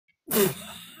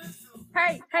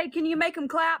Hey, can you make them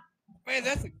clap? Man,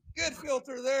 that's a good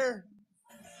filter there.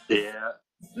 Yeah.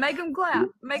 Make them clap.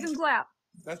 Make them clap.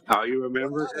 That's Oh, you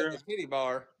remember, at girl? the kitty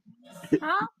bar.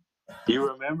 Huh? You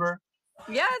remember?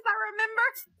 Yes, I remember.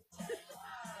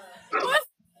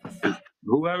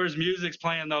 Whoever's music's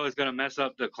playing though is gonna mess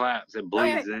up the claps. It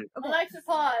bleeds in. Okay. Alexa,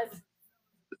 pause.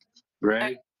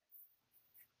 Ready?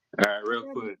 All right,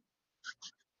 real quick.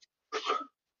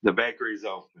 The bakery's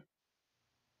open.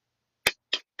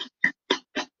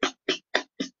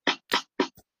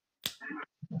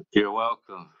 You're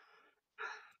welcome.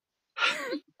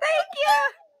 Thank you.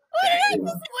 Dang.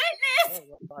 Witness!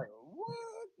 What?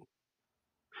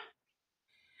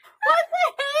 What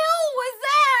the hell was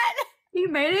that? You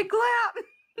made it clap.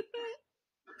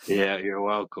 Yeah, you're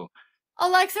welcome.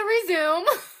 Alexa, resume.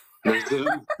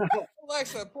 Resume.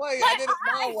 Alexa, play I Did It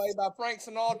My Way by Frank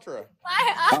Sinatra.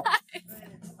 My eyes.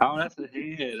 Oh, that's a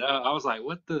hit. I was like,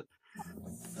 what the?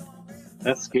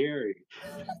 That's scary.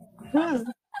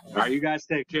 All right, you guys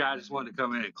take care. I just wanted to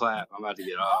come in and clap. I'm about to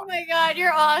get Oh off. my god,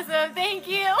 you're awesome. Thank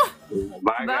you.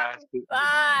 Bye, Bye. guys.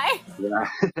 Bye.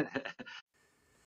 Bye.